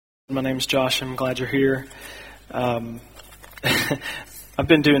My name's Josh. I'm glad you're here. I've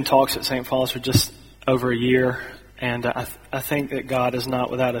been doing talks at St. Paul's for just over a year, and I think that God is not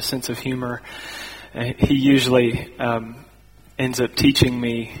without a sense of humor. He usually ends up teaching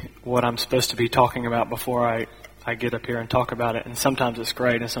me what I'm supposed to be talking about before I get up here and talk about it. And sometimes it's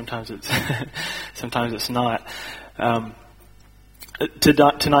great, and sometimes it's not.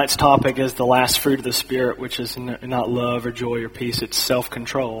 Tonight's topic is the last fruit of the Spirit, which is not love or joy or peace. It's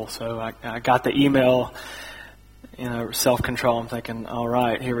self-control. So I got the email, self-control. I'm thinking, all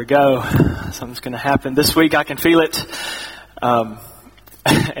right, here we go. Something's going to happen this week. I can feel it.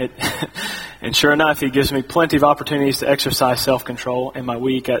 And sure enough, he gives me plenty of opportunities to exercise self-control in my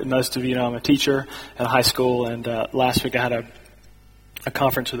week. Most of you know I'm a teacher at a high school, and last week I had a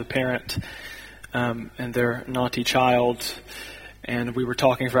conference with a parent and their naughty child. And we were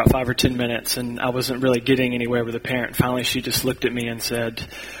talking for about 5 or 10 minutes, and I wasn't really getting anywhere with the parent. Finally, she just looked at me and said,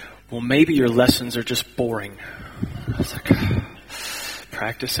 well, maybe your lessons are just boring. I was like,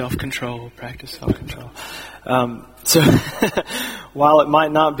 practice self-control. So while it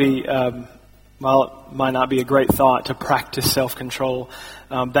might not be a great thought to practice self-control,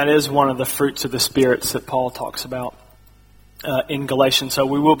 that is one of the fruits of the spirits that Paul talks about in Galatians. So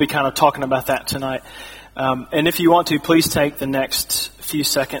we will be kind of talking about that tonight. And if you want to, please take the next few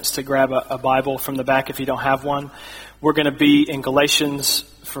seconds to grab a Bible from the back if you don't have one. We're going to be in Galatians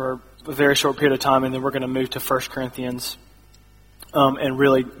for a very short period of time, and then we're going to move to 1 Corinthians and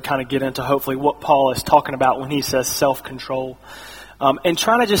really kind of get into hopefully what Paul is talking about when he says self-control. And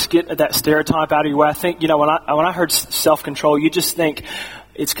trying to just get that stereotype out of your way. I think, when I heard self-control, you just think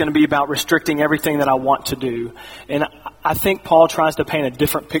it's going to be about restricting everything that I want to do. And I think Paul tries to paint a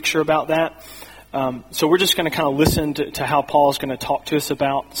different picture about that. So we're just going to kind of listen to how Paul's going to talk to us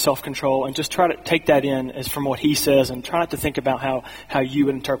about self-control and just try to take that in as from what he says and try not to think about how you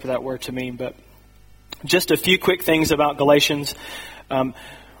would interpret that word to mean. But just a few quick things about Galatians.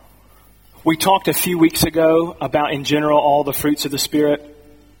 We talked a few weeks ago about, in general, all the fruits of the Spirit.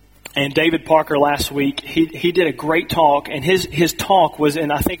 And David Parker last week, he did a great talk, and his talk was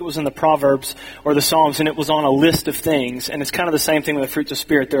I think it was in the Proverbs or the Psalms, and it was on a list of things. And it's kind of the same thing with the fruits of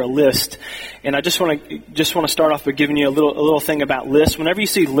Spirit. They're a list. And I just want to start off by giving you a little thing about lists. Whenever you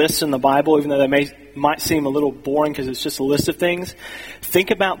see lists in the Bible, even though they might seem a little boring because it's just a list of things,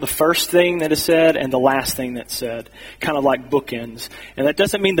 think about the first thing that is said and the last thing that's said, kind of like bookends. And that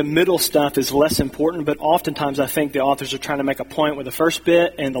doesn't mean the middle stuff is less important, but oftentimes I think the authors are trying to make a point with the first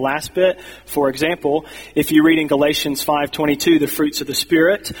bit and the last bit. For example, if you read in Galatians 5:22, the fruits of the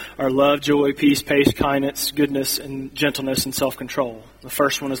Spirit are love, joy, peace, patience, kindness, goodness, and gentleness, and self-control. The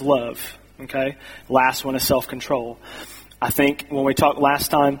first one is love, okay? Last one is self-control. I think when we talked last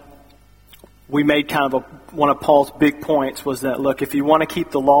time, we made kind of one of Paul's big points was that, look, if you want to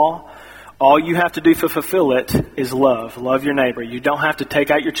keep the law, all you have to do to fulfill it is love. Love your neighbor. You don't have to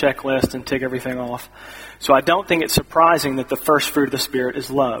take out your checklist and tick everything off. So I don't think it's surprising that the first fruit of the Spirit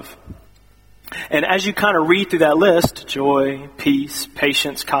is love. And as you kind of read through that list, joy, peace,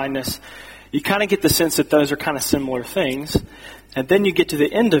 patience, kindness, you kind of get the sense that those are kind of similar things. And then you get to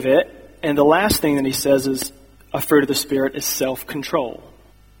the end of it, and the last thing that he says is a fruit of the Spirit is self-control,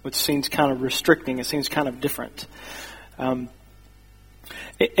 which seems kind of restricting. It seems kind of different. And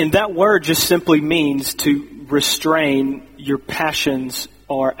that word just simply means to restrain your passions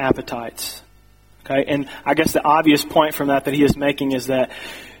or appetites. Okay? And I guess the obvious point from that he is making is that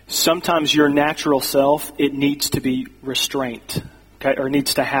sometimes your natural self, it needs to be restraint, okay, or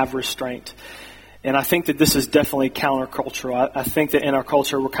needs to have restraint. And I think that this is definitely countercultural. I think that in our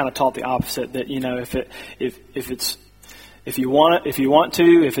culture we're kind of taught the opposite. That if you want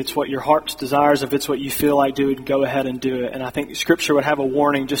to, if it's what your heart desires, if it's what you feel like doing, go ahead and do it. And I think Scripture would have a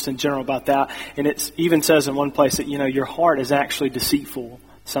warning just in general about that. And it even says in one place that your heart is actually deceitful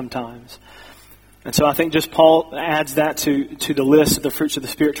sometimes. And so I think just Paul adds that to the list of the fruits of the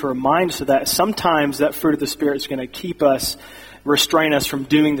Spirit to remind us of that. Sometimes that fruit of the Spirit is going to keep us, restrain us from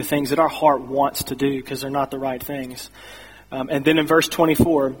doing the things that our heart wants to do because they're not the right things. And then in verse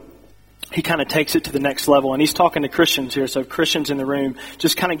 24, he kind of takes it to the next level. And he's talking to Christians here. So Christians in the room,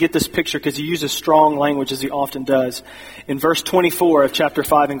 just kind of get this picture because he uses strong language as he often does. In verse 24 of chapter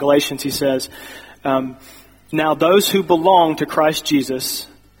 5 in Galatians, he says, now those who belong to Christ Jesus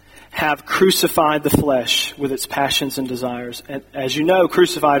have crucified the flesh with its passions and desires. And as you know,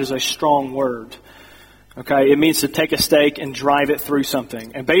 crucified is a strong word. Okay, it means to take a stake and drive it through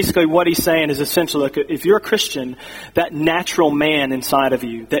something. And basically what he's saying is essentially, look, if you're a Christian, that natural man inside of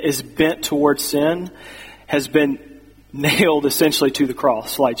you that is bent towards sin has been nailed essentially to the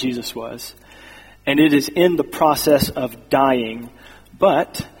cross like Jesus was. And it is in the process of dying.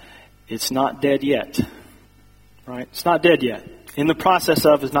 But it's not dead yet. Right? It's not dead yet. In the process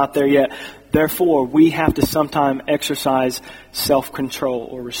of is not there yet. Therefore, we have to sometime exercise self-control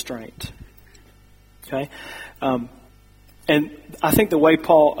or restraint. Okay? And I think the way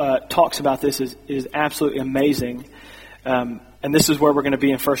Paul talks about this is absolutely amazing. And this is where we're going to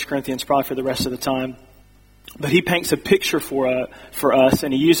be in 1 Corinthians probably for the rest of the time. But he paints a picture for us,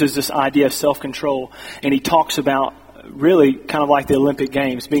 and he uses this idea of self-control, and he talks about really kind of like the Olympic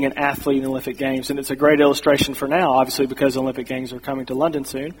Games, being an athlete in the Olympic Games. And it's a great illustration for now, obviously, because the Olympic Games are coming to London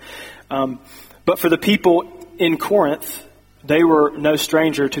soon. But for the people in Corinth, they were no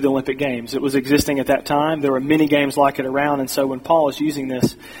stranger to the Olympic Games. It was existing at that time. There were many games like it around, and so when Paul is using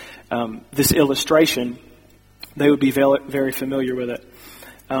this illustration, they would be very, very familiar with it.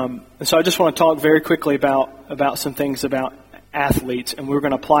 And so I just want to talk very quickly about some things about athletes, and we're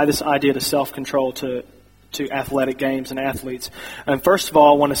going to apply this idea to self-control to athletic games and athletes. And first of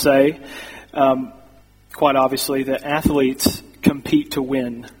all, I want to say, quite obviously, that athletes compete to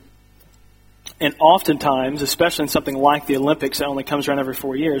win. And oftentimes, especially in something like the Olympics that only comes around every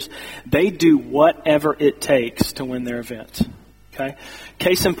 4 years, they do whatever it takes to win their event. Okay?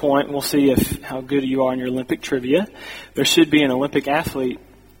 Case in point, we'll see how good you are in your Olympic trivia. There should be an Olympic athlete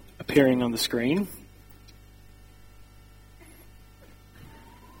appearing on the screen.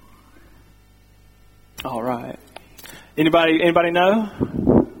 All right. Anybody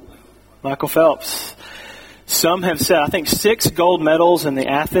know? Michael Phelps. Some have said, I think 6 gold medals in the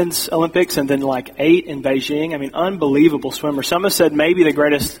Athens Olympics and then like 8 in Beijing. I mean, unbelievable swimmer. Some have said maybe the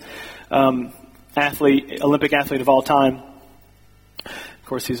greatest Olympic athlete of all time. Of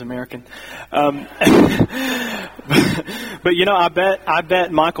course, he's American. But you know, I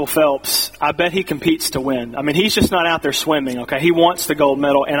bet Michael Phelps, I bet he competes to win. I mean, he's just not out there swimming, okay? He wants the gold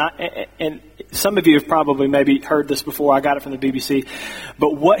medal. And some of you have probably maybe heard this before. I got it from the BBC.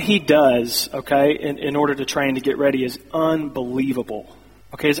 But what he does, okay, in order to train to get ready is unbelievable.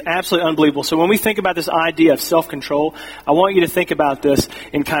 Okay, it's absolutely unbelievable. So when we think about this idea of self-control, I want you to think about this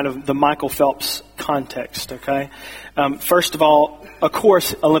in kind of the Michael Phelps context, okay? First of all, of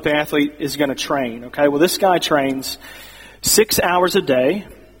course, Olympic athlete is going to train, okay? Well, this guy trains 6 hours a day.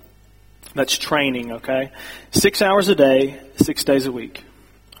 That's training, okay? 6 hours a day, 6 days a week.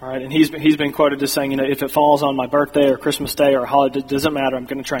 All right, and he's been quoted as saying, you know, if it falls on my birthday or Christmas Day or a holiday, it doesn't matter, I'm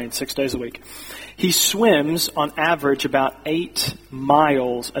going to train 6 days a week. He swims on average about 8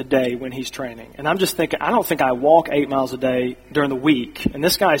 miles a day when he's training. And I'm just thinking, I don't think I walk 8 miles a day during the week. And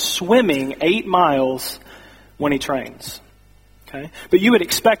this guy's swimming 8 miles when he trains. Okay? But you would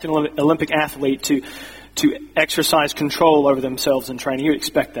expect an Olympic athlete to exercise control over themselves in training. You would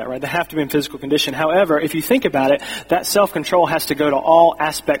expect that, right? They have to be in physical condition. However, if you think about it, that self-control has to go to all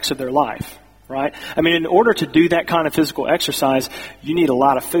aspects of their life, right? I mean, in order to do that kind of physical exercise, you need a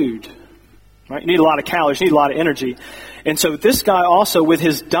lot of food, right? You need a lot of calories, you need a lot of energy. And so this guy also, with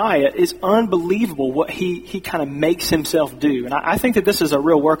his diet, is unbelievable what he kind of makes himself do. And I think that this is a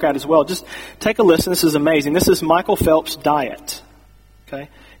real workout as well. Just take a listen. This is amazing. This is Michael Phelps' diet, okay?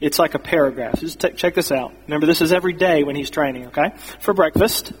 It's like a paragraph. Just check this out. Remember, this is every day when he's training, okay? For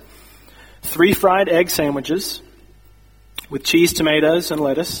breakfast, 3 fried egg sandwiches with cheese, tomatoes, and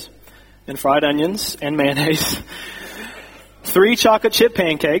lettuce, and fried onions and mayonnaise. 3 chocolate chip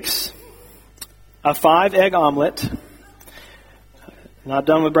pancakes, a 5 egg omelet. Not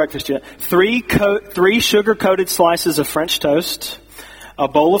done with breakfast yet. 3 sugar-coated slices of French toast, a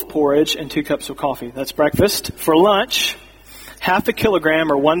bowl of porridge, and 2 cups of coffee. That's breakfast. For lunch, 1/2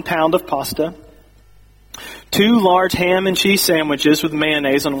 kilogram or 1 pound of pasta, 2 large ham and cheese sandwiches with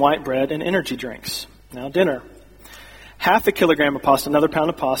mayonnaise on white bread, and energy drinks. Now dinner, 1/2 kilogram of pasta, another pound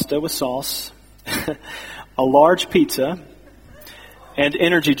of pasta with sauce, a large pizza, and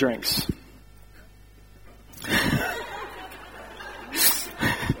energy drinks.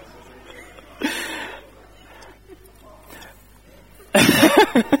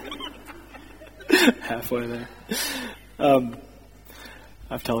 Halfway there.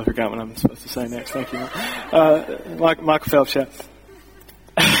 I've totally forgot what I'm supposed to say next. Thank you. Michael Phelps, yeah.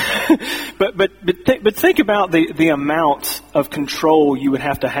 but think about the amount of control you would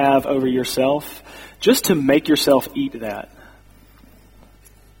have to have over yourself just to make yourself eat that.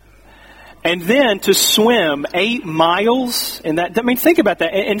 And then to swim 8 miles in that. I mean, think about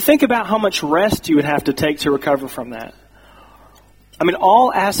that. And think about how much rest you would have to take to recover from that. I mean,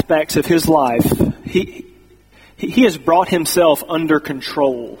 all aspects of his life, he has brought himself under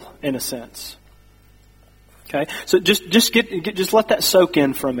control, in a sense. Okay, so just let that soak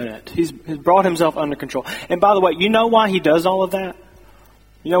in for a minute. He's brought himself under control. And by the way, you know why he does all of that?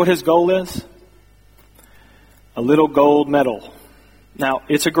 You know what his goal is? A little gold medal. Now,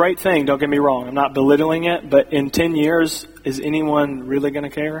 it's a great thing, don't get me wrong. I'm not belittling it, but in 10 years, is anyone really going to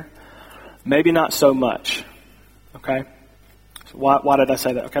care? Maybe not so much. Okay? So why did I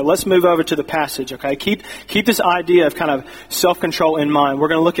say that? Okay, let's move over to the passage, okay? Keep this idea of kind of self-control in mind. We're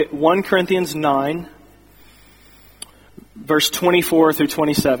going to look at 1 Corinthians 9, verse 24 through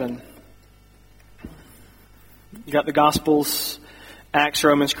 27. You got the Gospels, Acts,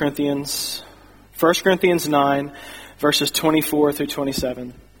 Romans, Corinthians. 1 Corinthians 9, verses 24 through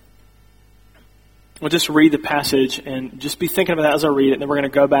 27. We'll just read the passage and just be thinking about that as I read it. And then we're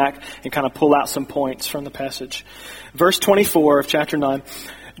going to go back and kind of pull out some points from the passage. Verse 24 of chapter 9.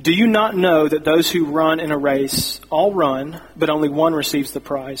 Do you not know that those who run in a race all run, but only one receives the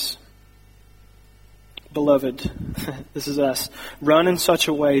prize? Beloved, this is us. Run in such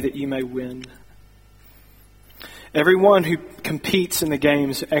a way that you may win. Everyone who competes in the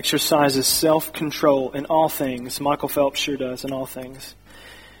games exercises self-control in all things. Michael Phelps sure does in all things.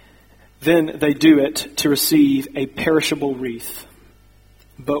 Then they do it to receive a perishable wreath,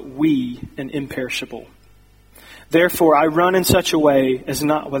 but we an imperishable. Therefore I run in such a way as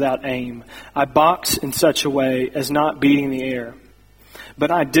not without aim. I box in such a way as not beating the air. But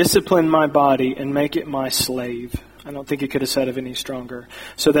I discipline my body and make it my slave. I don't think he could have said it any stronger.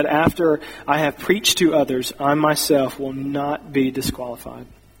 So that after I have preached to others, I myself will not be disqualified.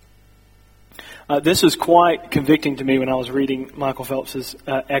 This was quite convicting to me when I was reading Michael Phelps'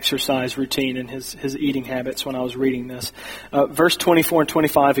 exercise routine and his eating habits when I was reading this. Verse 24 and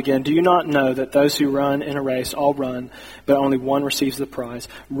 25 again. Do you not know that those who run in a race all run, but only one receives the prize?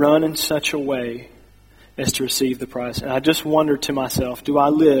 Run in such a way as to receive the prize. And I just wondered to myself, do I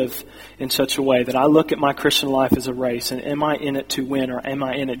live in such a way that I look at my Christian life as a race, and am I in it to win, or am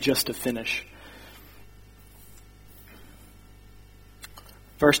I in it just to finish?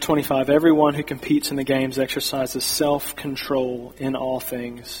 Verse 25, everyone who competes in the games exercises self-control in all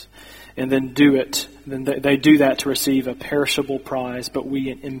things. And then they do that to receive a perishable prize, but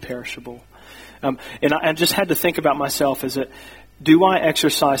we an imperishable. And I just had to think about myself, do I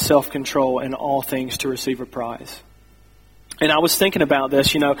exercise self-control in all things to receive a prize? And I was thinking about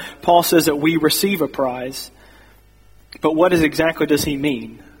this, Paul says that we receive a prize, but what exactly does he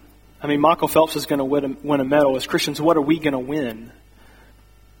mean? I mean, Michael Phelps is going to win a medal. As Christians, what are we going to win?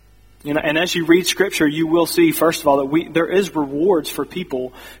 And as you read Scripture, you will see, first of all, that there is rewards for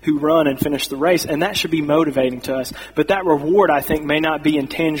people who run and finish the race, and that should be motivating to us. But that reward, I think, may not be in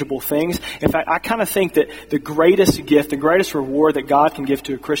tangible things. In fact, I kind of think that the greatest gift, the greatest reward that God can give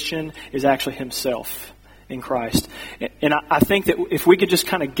to a Christian is actually Himself in Christ. And I think that if we could just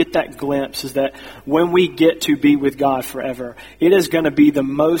kind of get that glimpse, is that when we get to be with God forever, it is going to be the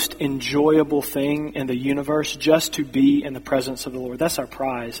most enjoyable thing in the universe just to be in the presence of the Lord. That's our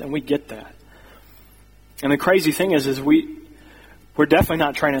prize, and we get that. And the crazy thing is we're definitely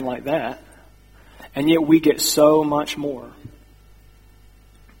not training like that, and yet we get so much more.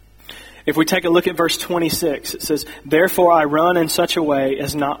 If we take a look at verse 26, it says, therefore I run in such a way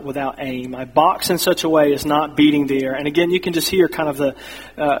as not without aim. I box in such a way as not beating the air. And again, you can just hear kind of the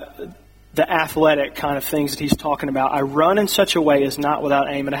athletic kind of things that he's talking about. I run in such a way as not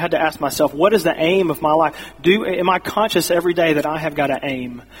without aim. And I had to ask myself, what is the aim of my life? Am I conscious every day that I have got to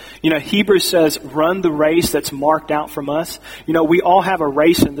aim? Hebrews says, run the race that's marked out from us. We all have a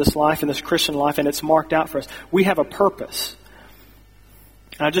race in this life, in this Christian life, and it's marked out for us. We have a purpose.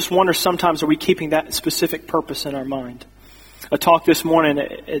 And I just wonder sometimes, are we keeping that specific purpose in our mind? A talk this morning,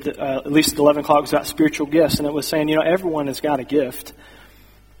 at least at 11 o'clock, was about spiritual gifts. And it was saying, everyone has got a gift.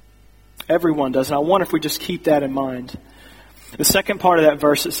 Everyone does. And I wonder if we just keep that in mind. The second part of that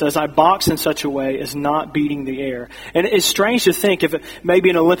verse, it says, I box in such a way as not beating the air. And it's strange to think if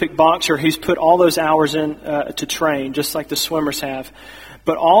maybe an Olympic boxer who's put all those hours in to train, just like the swimmers have.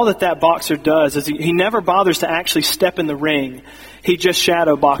 But all that boxer does is he never bothers to actually step in the ring. He just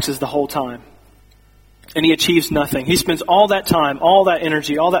shadow boxes the whole time. And he achieves nothing. He spends all that time, all that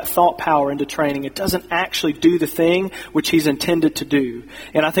energy, all that thought power into training. It doesn't actually do the thing which he's intended to do.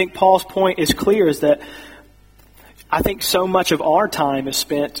 And I think Paul's point is clear, is that I think so much of our time is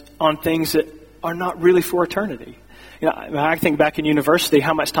spent on things that are not really for eternity. I think back in university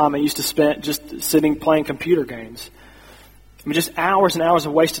how much time I used to spend just sitting playing computer games. I mean, just hours and hours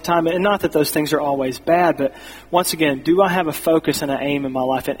of wasted time. And not that those things are always bad, but once again, do I have a focus and an aim in my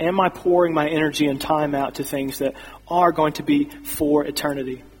life? And am I pouring my energy and time out to things that are going to be for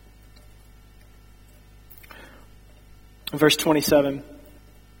eternity? Verse 27,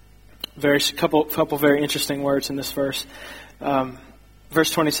 couple very interesting words in this verse.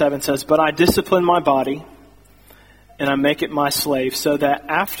 Verse 27 says, but I discipline my body and I make it my slave, so that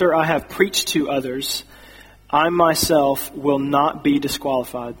after I have preached to others, I myself will not be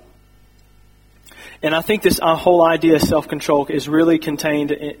disqualified. And I think this whole idea of self-control is really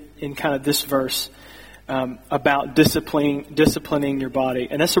contained in kind of this verse about disciplining your body.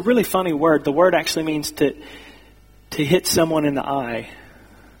 And that's a really funny word. The word actually means to hit someone in the eye.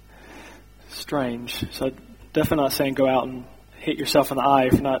 Strange. So definitely not saying go out and hit yourself in the eye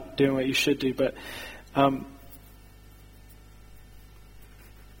if you're not doing what you should do. But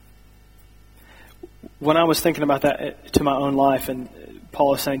when I was thinking about that to my own life, and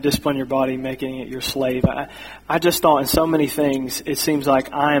Paul is saying discipline your body, making it your slave, I just thought in so many things it seems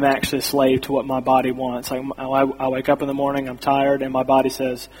like I am actually a slave to what my body wants. Like I wake up in the morning, I'm tired, and my body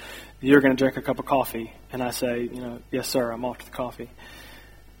says, you're going to drink a cup of coffee. And I say, yes, sir, I'm off to the coffee.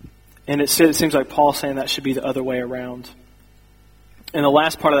 And it seems like Paul's saying that should be the other way around. And the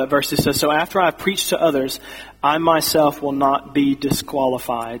last part of that verse, it says, so after I've preached to others, I myself will not be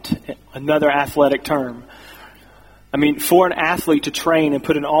disqualified. Another athletic term. I mean, for an athlete to train and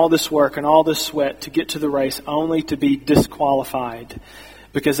put in all this work and all this sweat to get to the race only to be disqualified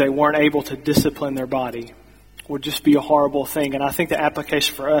because they weren't able to discipline their body would just be a horrible thing. And I think the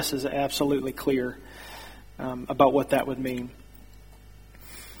application for us is absolutely clear about what that would mean.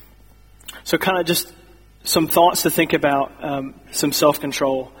 So kind of just some thoughts to think about, some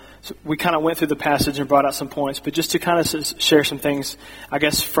self-control. So we kind of went through the passage and brought out some points, but just to kind of share some things, I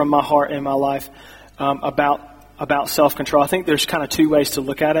guess, from my heart and my life about self-control. I think there's kind of two ways to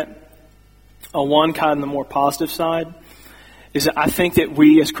look at it. On one, kind of the more positive side, is that I think that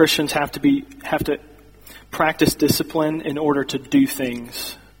we as Christians have to practice discipline in order to do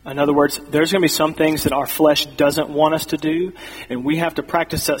things. In other words, there's going to be some things that our flesh doesn't want us to do, and we have to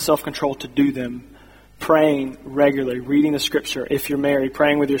practice that self-control to do them. Praying regularly, reading the scripture. If you're married,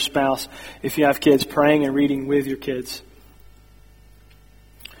 praying with your spouse. If you have kids, praying and reading with your kids.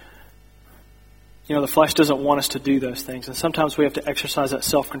 The flesh doesn't want us to do those things. And sometimes we have to exercise that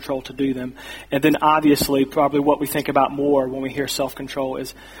self-control to do them. And then obviously, probably what we think about more when we hear self-control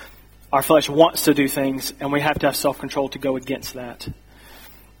is our flesh wants to do things, and we have to have self-control to go against that.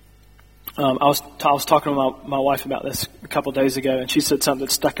 I was talking to my wife about this a couple of days ago, and she said something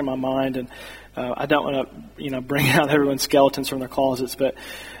that stuck in my mind. And I don't want to, bring out everyone's skeletons from their closets, but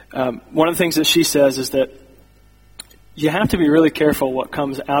one of the things that she says is that you have to be really careful what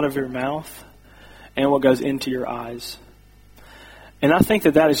comes out of your mouth and what goes into your eyes. And I think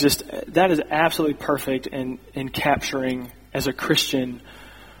that is absolutely perfect in capturing, as a Christian,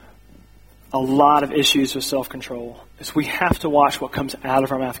 a lot of issues with self-control. Is we have to watch what comes out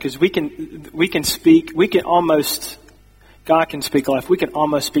of our mouth, because we can speak, God can speak life. We can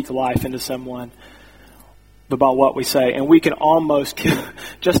almost speak life into someone about what we say, and we can almost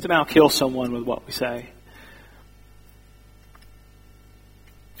just about kill someone with what we say.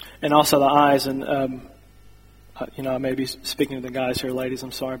 And also the eyes, and I may be speaking to the guys here, ladies.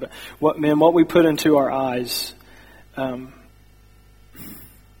 I'm sorry, but what we put into our eyes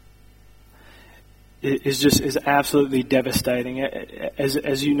is absolutely devastating.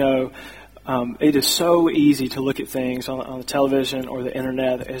 As you know, it is so easy to look at things on the television or the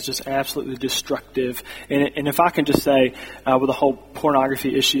internet that is just absolutely destructive. And if I can just say, with the whole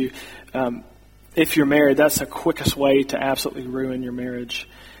pornography issue, if you're married, that's the quickest way to absolutely ruin your marriage.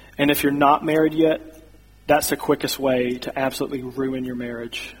 And if you're not married yet, that's the quickest way to absolutely ruin your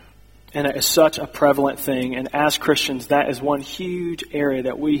marriage. And it is such a prevalent thing. And as Christians, that is one huge area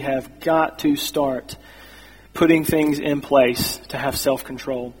that we have got to start putting things in place to have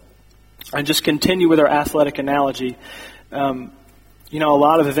self-control. And just continue with our athletic analogy. A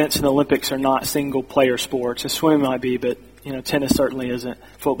lot of events in the Olympics are not single-player sports. Swimming might be, but tennis certainly isn't.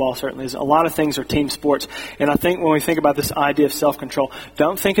 Football certainly isn't. A lot of things are team sports. And I think when we think about this idea of self-control,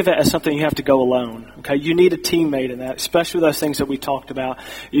 don't think of it as something you have to go alone. Okay, you need a teammate in that, especially those things that we talked about.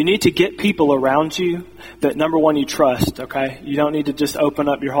 You need to get people around you that, number one, you trust. Okay, you don't need to just open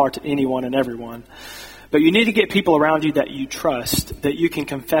up your heart to anyone and everyone. But you need to get people around you that you trust, that you can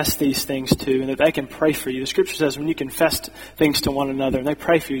confess these things to, and that they can pray for you. The scripture says when you confess things to one another and they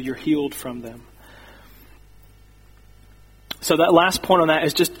pray for you, you're healed from them. So that last point on that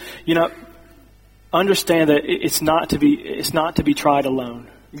is just, understand that it's not to be tried alone.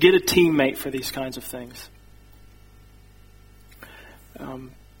 Get a teammate for these kinds of things.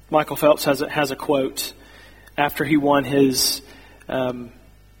 Michael Phelps has a quote after he won his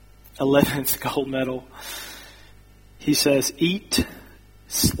 11th gold medal. He says, "Eat,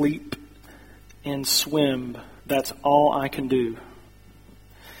 sleep, and swim. That's all I can do."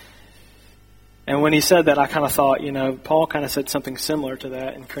 And when he said that, I kind of thought, Paul kind of said something similar to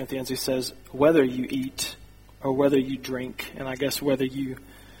that in Corinthians. He says, whether you eat or whether you drink, and I guess whether you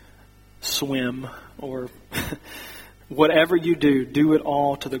swim, or whatever you do, do it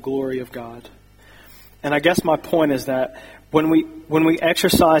all to the glory of God. And I guess my point is that when we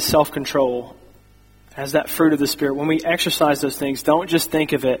exercise self-control as that fruit of the Spirit, when we exercise those things, don't just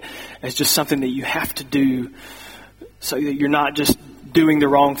think of it as just something that you have to do so that you're not just doing the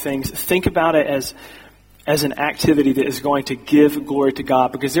wrong things. Think about it as an activity that is going to give glory to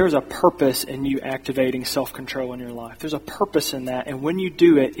God, because there is a purpose in you activating self-control in your life. There's a purpose in that, and when you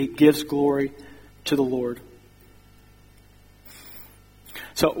do it, it gives glory to the Lord.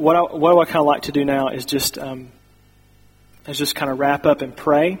 So what I kind of like to do now is just kind of wrap up and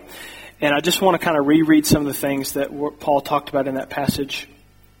pray. And I just want to kind of reread some of the things that Paul talked about in that passage.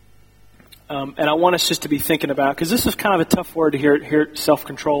 And I want us just to be thinking about, because this is kind of a tough word to hear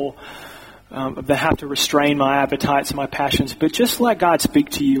self-control, that have to restrain my appetites and my passions. But just let God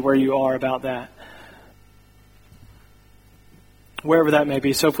speak to you where you are about that, wherever that may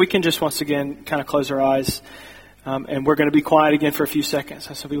be. So if we can just once again kind of close our eyes. And we're going to be quiet again for a few seconds.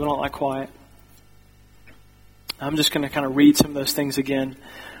 Some people don't like quiet. I'm just going to kind of read some of those things again.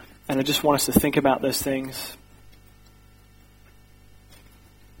 And I just want us to think about those things.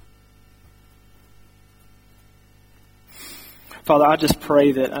 Father, I just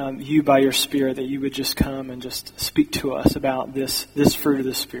pray that you, by your Spirit, that you would just come and just speak to us about this fruit of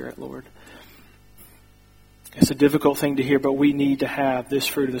the Spirit, Lord. It's a difficult thing to hear, but we need to have this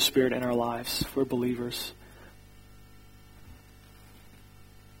fruit of the Spirit in our lives. We're believers.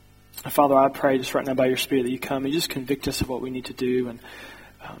 Father, I pray just right now by your Spirit that you come and just convict us of what we need to do. And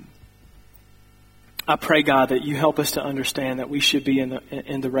I pray, God, that you help us to understand that we should be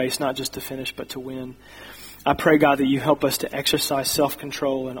in the race, not just to finish, but to win. I pray, God, that you help us to exercise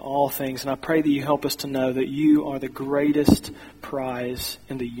self-control in all things. And I pray that you help us to know that you are the greatest prize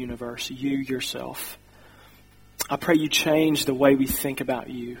in the universe, you yourself. I pray you change the way we think about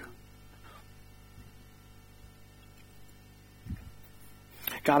you.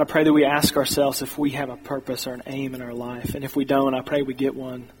 God, I pray that we ask ourselves if we have a purpose or an aim in our life. And if we don't, I pray we get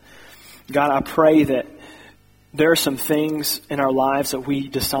one. God, I pray that there are some things in our lives that we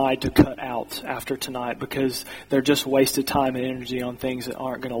decide to cut out after tonight because they're just wasted time and energy on things that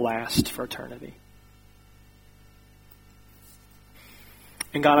aren't going to last for eternity.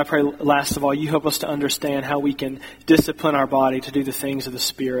 And God, I pray, last of all, you help us to understand how we can discipline our body to do the things of the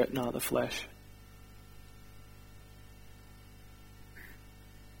Spirit, not the flesh.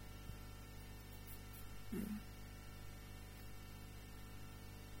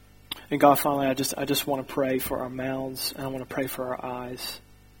 And God, finally, I just want to pray for our mouths, and I want to pray for our eyes.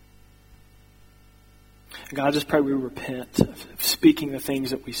 And God, I just pray we repent of speaking the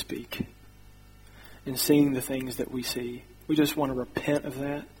things that we speak and seeing the things that we see. We just want to repent of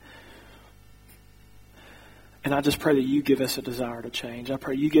that. And I just pray that you give us a desire to change. I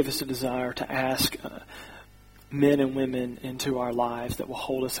pray you give us a desire to ask men and women into our lives that will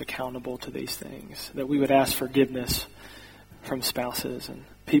hold us accountable to these things, that we would ask forgiveness from spouses and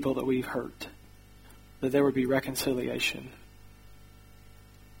people that we've hurt, that there would be reconciliation.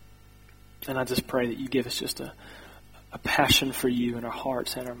 And I just pray that you give us just a passion for you in our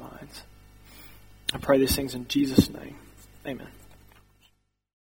hearts and our minds. I pray these things in Jesus' name. Amen.